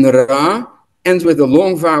 And ra ends with a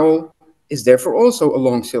long vowel, is therefore also a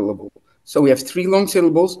long syllable. So we have three long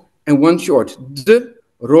syllables and one short. De,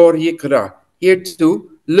 roor, yikra. Here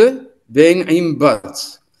too, le, ben, im,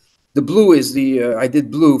 bat. The blue is I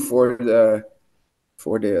did blue for the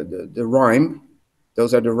rhyme.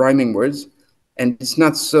 Those are the rhyming words. And it's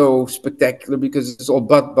not so spectacular because it's all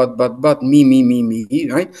but, me,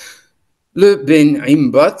 right? Le, ben,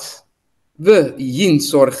 im, bat. We yin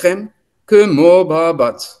sorgem ke mo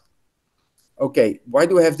babat. Okay, why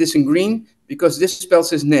do I have this in green? Because this spells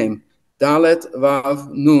his name. Dalet vav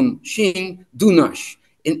nun shin dunash.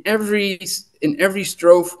 In every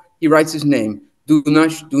strophe, he writes his name.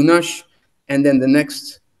 Dunash, and then the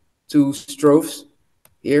next two strophes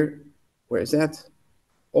here. Where is that?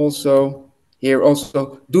 Also here,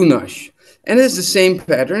 also dunash, and it's the same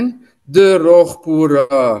pattern. De roch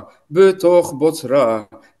pura, betoch botsra,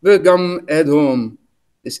 begam edom.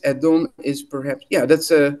 This Edom is perhaps, yeah,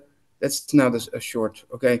 that's not a short,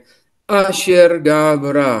 okay. Asher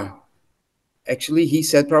Gabra. Actually, he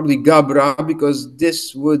said probably Gabra because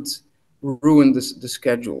this would ruin the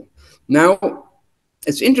schedule. Now,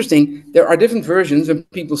 it's interesting. There are different versions and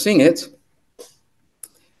people sing it.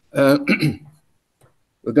 Vagam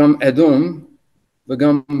Edom,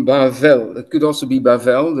 Vagam Bavel. It could also be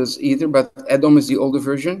Bavel, that's either, but Edom is the older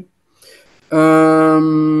version.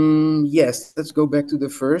 Yes, let's go back to the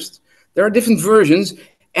first. There are different versions,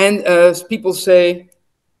 and people say,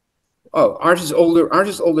 oh, ours is older.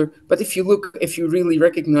 But if you really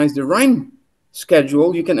recognize the rhyme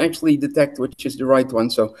schedule, you can actually detect which is the right one.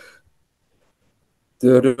 So,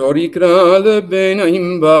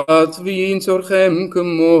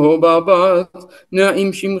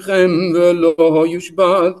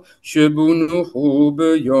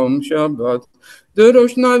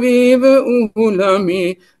 דרוש נביא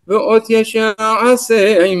ועולמי, ואות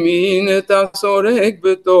ישעשה ימין תסורק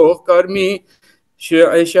בתוך כרמי,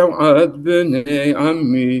 שעד בני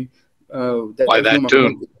עמי. Why that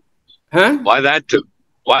tune? Huh? Why that tune?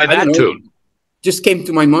 Why I don't that know. tune? Just came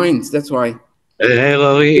to my mind, that's why.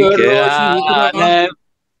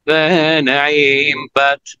 ונעים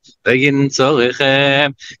בת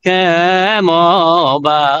ונצורכם כמו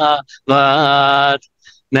בת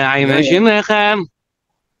נעים שמכם.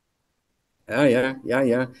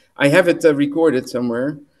 Yeah. I have it recorded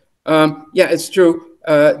somewhere. Yeah, it's true.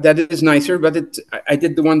 That is nicer, but I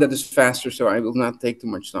did the one that is faster, so I will not take too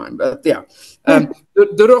much time. But yeah.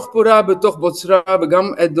 Doroch pura betoch botzra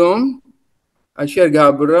begam edom, asher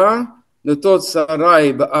gabra, netot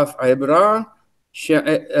sarai ba'af aibra,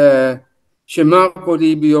 shema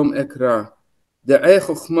koli biyom ekra. דעי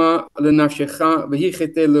חוכמה לנפשך, והיא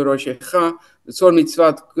חטא לראשך, וצור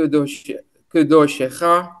מצוות קדושך,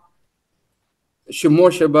 Shemo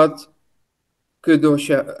Shabbat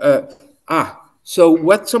Kedosha. So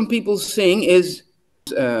what some people sing is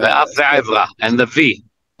Af ve'ivra, and the V.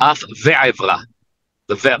 Af ve'ivra.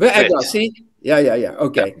 The vet. See? Yeah.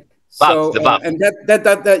 Okay. Yeah. So the and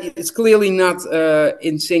that is clearly not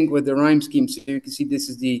in sync with the rhyme scheme. So you can see this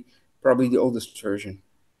is probably the oldest version.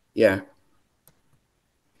 Yeah.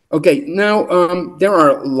 Okay. Now there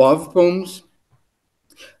are love poems.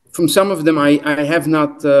 From some of them, I have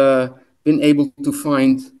not been able to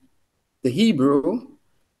find the Hebrew,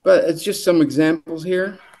 but it's just some examples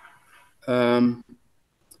here.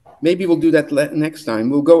 Maybe we'll do that next time.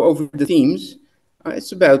 We'll go over the themes.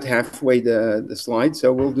 It's about halfway the slide,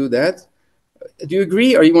 so we'll do that. Do you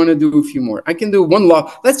agree, or you want to do a few more? I can do one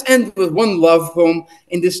love. Let's end with one love poem.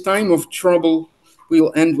 In this time of trouble,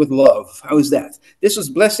 we'll end with love. How is that? This was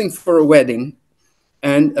Blessing for a Wedding,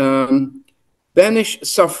 and banish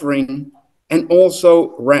suffering and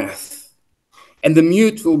also wrath, and the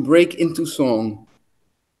mute will break into song.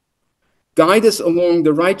 Guide us along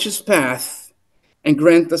the righteous path and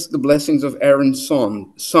grant us the blessings of Aaron's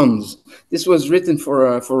sons. This was written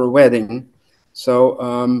for a wedding. So,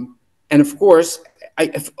 and of course,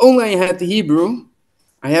 if only I had the Hebrew.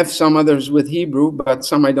 I have some others with Hebrew, but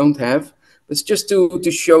some I don't have. It's just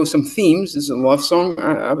to show some themes. This is a love song,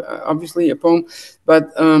 obviously a poem,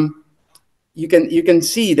 but you can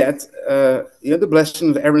see that the blessing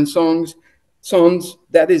of Aaron's sons.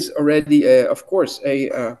 That is already, of course,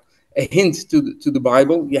 a hint to the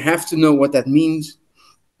Bible. You have to know what that means.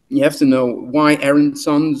 You have to know why Aaron's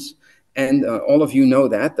sons, and all of you know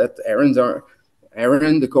that Aaron,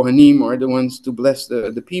 the Kohanim, are the ones to bless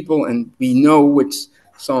the people, and we know which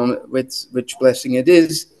blessing it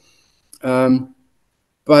is.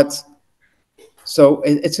 But so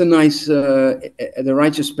it's a nice, the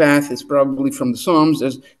righteous path is probably from the Psalms.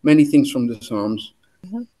 There's many things from the Psalms.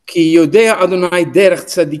 Ki yodea Adonai derech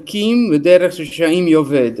tzadikim v'derech reshaim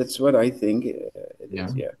yoved. That's what I think it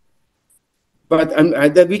is, yeah. But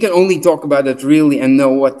that we can only talk about it really and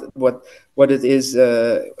know what it is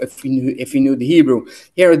if you knew the Hebrew.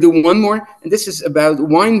 Here, I'll do one more, and this is about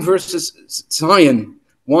wine versus Zion.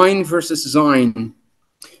 Wine versus Zion.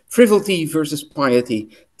 Frivolity versus piety.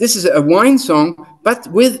 This is a wine song, but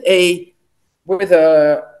with a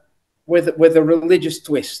religious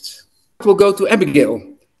twist. We'll go to Abigail.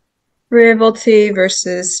 Frivolity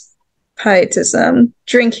versus pietism.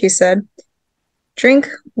 Drink, he said. Drink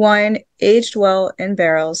wine aged well in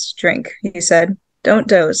barrels. Drink, he said. Don't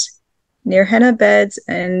doze. Near henna beds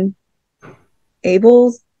and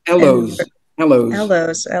aloes.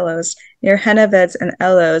 Near henna beds and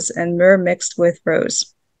aloes and myrrh mixed with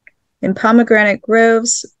rose. In pomegranate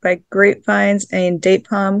groves, by grapevines and date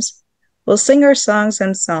palms, we'll sing our songs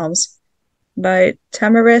and psalms by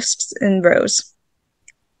tamarisks and rose.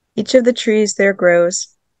 Each of the trees there grows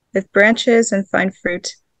with branches and fine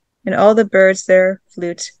fruit, and all the birds their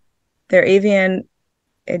flute, their avian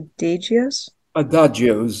adagios.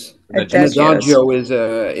 Adagios. An adagio is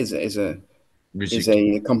a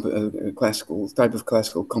classical type of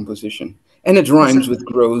classical composition, and it rhymes with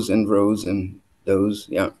grows and rows and those.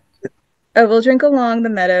 Yeah. I will drink along the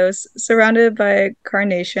meadows, surrounded by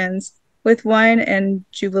carnations, with wine and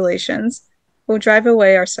jubilations. We'll drive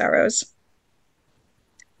away our sorrows.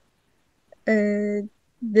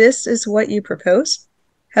 This is what you propose?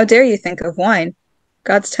 How dare you think of wine?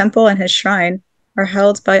 God's temple and his shrine are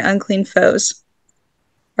held by unclean foes.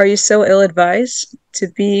 Are you so ill-advised to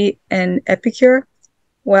be an epicure,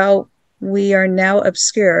 while we are now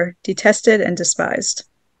obscure, detested, and despised?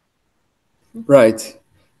 Right.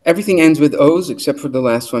 Everything ends with O's except for the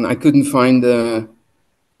last one. I couldn't find the...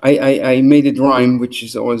 I made it rhyme, which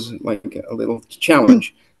is always like a little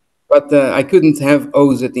challenge. But I couldn't have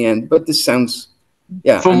O's at the end. But this sounds...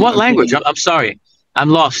 Yeah. From what language? I'm sorry. I'm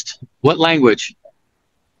lost. What language?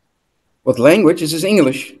 What language? This is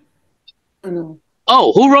English.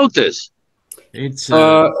 Oh, who wrote this? It's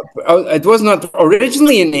it was not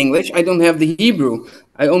originally in English. I don't have the Hebrew.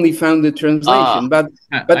 I only found the translation. But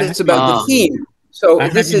it's about the theme. So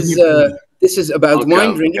this is about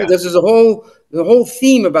wine drinking. This is the whole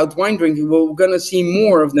theme about wine drinking. We're gonna see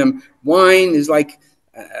more of them. Wine is like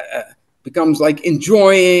becomes like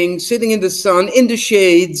enjoying, sitting in the sun, in the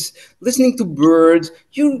shades, listening to birds.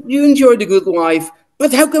 You enjoy the good life.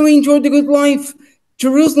 But how can we enjoy the good life?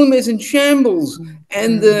 Jerusalem is in shambles,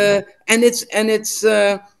 and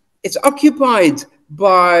it's occupied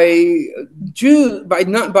by Jews,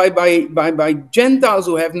 by Gentiles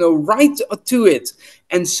who have no right to it,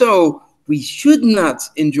 and so we should not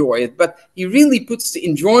enjoy it. But he really puts the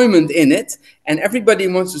enjoyment in it, and everybody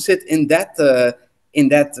wants to sit in that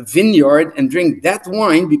vineyard and drink that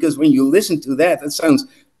wine, because when you listen to that, it sounds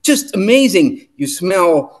just amazing. You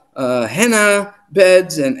smell henna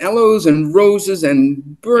beds and aloes and roses,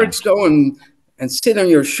 and birds go and sit on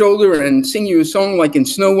your shoulder and sing you a song like in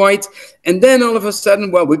Snow White. And then all of a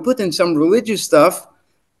sudden, well, we put in some religious stuff.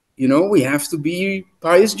 You know, we have to be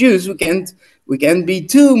pious Jews. We can't be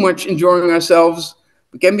too much enjoying ourselves.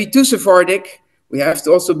 We can't be too Sephardic. We have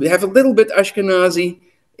to also have a little bit Ashkenazi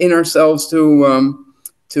in ourselves to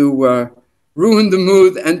ruin the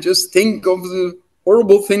mood and just think of the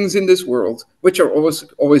horrible things in this world, which are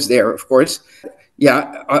always there, of course.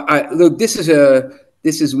 Yeah, look, this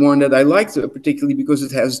is one that I liked particularly because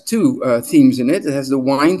it has two themes in it. It has the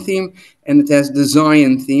wine theme and it has the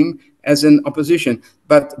Zion theme as an opposition.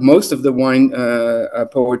 But most of the wine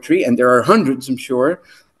poetry, and there are hundreds, I'm sure,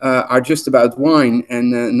 are just about wine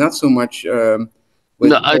and not so much.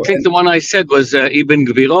 No, I think the one I said was Ibn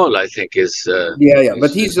Gvirol, I think is...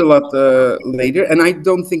 but he's a lot later, and I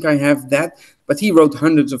don't think I have that, but he wrote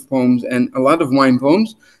hundreds of poems and a lot of wine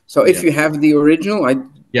poems. So if you have the original, I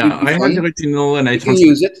have the original and I can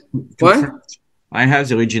use it. What? French. I have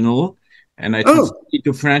the original and I translate it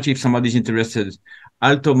to French if somebody's interested.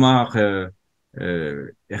 Altomar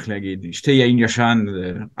איך להגיד, שתי יין ישן,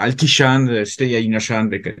 אל תישן, שתי יין ישן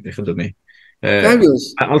וכדומה.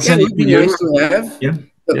 Fabulous. I'll send it to you. Nice to have.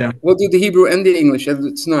 Yeah. We'll do the Hebrew and the English.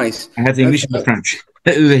 It's nice. I have the English and the French.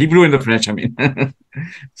 The Hebrew and the French, I mean.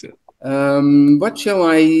 What shall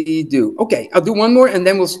I do? Okay, I'll do one more and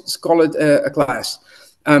then we'll call it a class.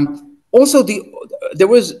 Also,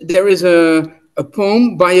 there is a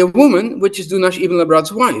poem by a woman, which is Dunash ibn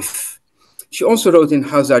Labrad's wife. She also wrote in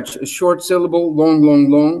Hazaj, a short syllable, long, long,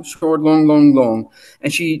 long, short, long, long, long.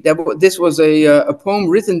 And this was a poem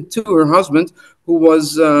written to her husband who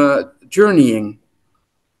was journeying.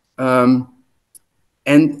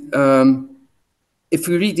 If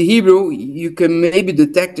you read the Hebrew, you can maybe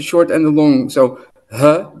detect the short and the long. So,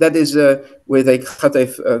 that is with a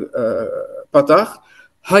chatef patach.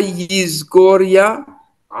 Hayizgoria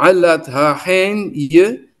alat hahen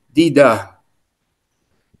ye dida.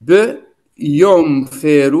 Be yom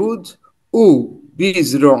ferud u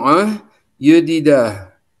bizro'ah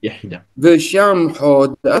yedida. Vesham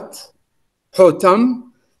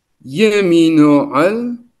hotam yemino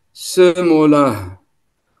al semolah.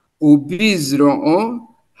 Ubizro'o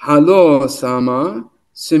halo sama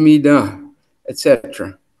semida,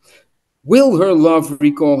 etc. Will her love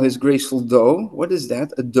recall his graceful doe? What is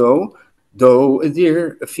that? A doe, a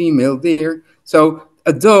deer, a female deer. So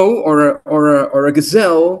a doe or a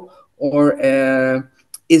gazelle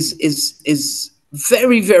is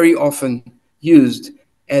very, very often used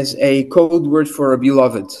as a code word for a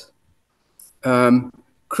beloved.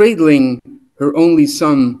 Cradling her only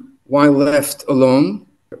son while left alone.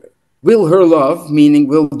 Will her love, meaning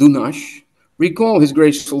will Dunash, recall his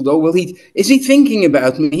graceful doe. Well, is he thinking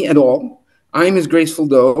about me at all? I'm his graceful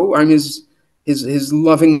doe. I'm his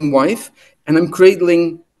loving wife, and I'm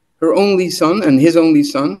cradling her only son and his only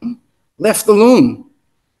son, left alone.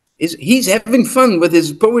 He's having fun with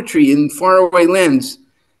his poetry in faraway lands,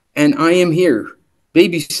 and I am here,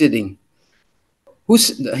 babysitting. Who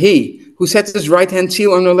set his right hand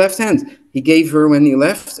seal on her left hand? He gave her, when he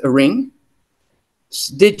left, a ring.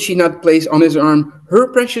 Did she not place on his arm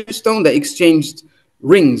her precious stone? They exchanged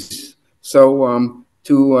rings. So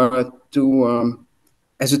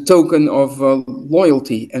as a token of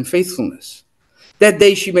loyalty and faithfulness. That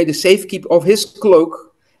day she made a safekeep of his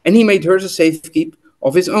cloak, and he made hers a safekeep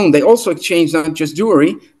of his own. They also exchanged not just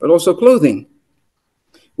jewelry, but also clothing.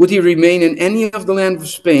 Would he remain in any of the land of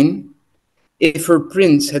Spain if her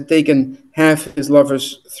prince had taken half his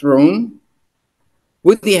lover's throne?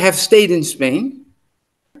 Would he have stayed in Spain?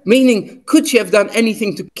 Meaning, could she have done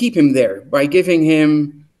anything to keep him there by giving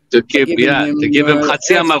him to give him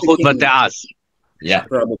Chatzia Malchut V'Te'as? Yeah,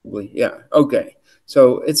 probably. Yeah. Okay.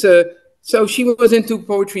 So she was into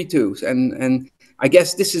poetry too, and I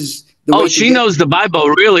guess this is the way. She knows the Bible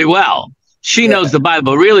really well. She knows the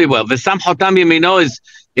Bible really well. V'Sam Chotam Yamino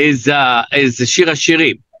is Shir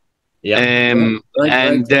HaShirim. Yeah.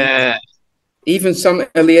 Right. Even some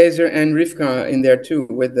Eliezer and Rivka in there too,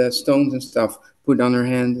 with the stones and stuff put on her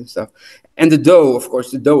hand and stuff. And the dough, of course,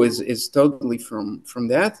 the dough is totally from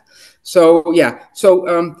that. So yeah,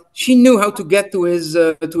 she knew how to get to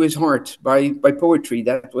his heart by poetry.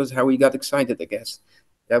 That was how he got excited, I guess.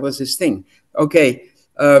 That was his thing. Okay,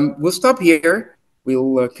 we'll stop here.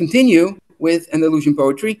 We'll continue with Andalusian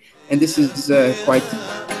poetry, and this is quite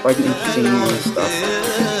interesting stuff.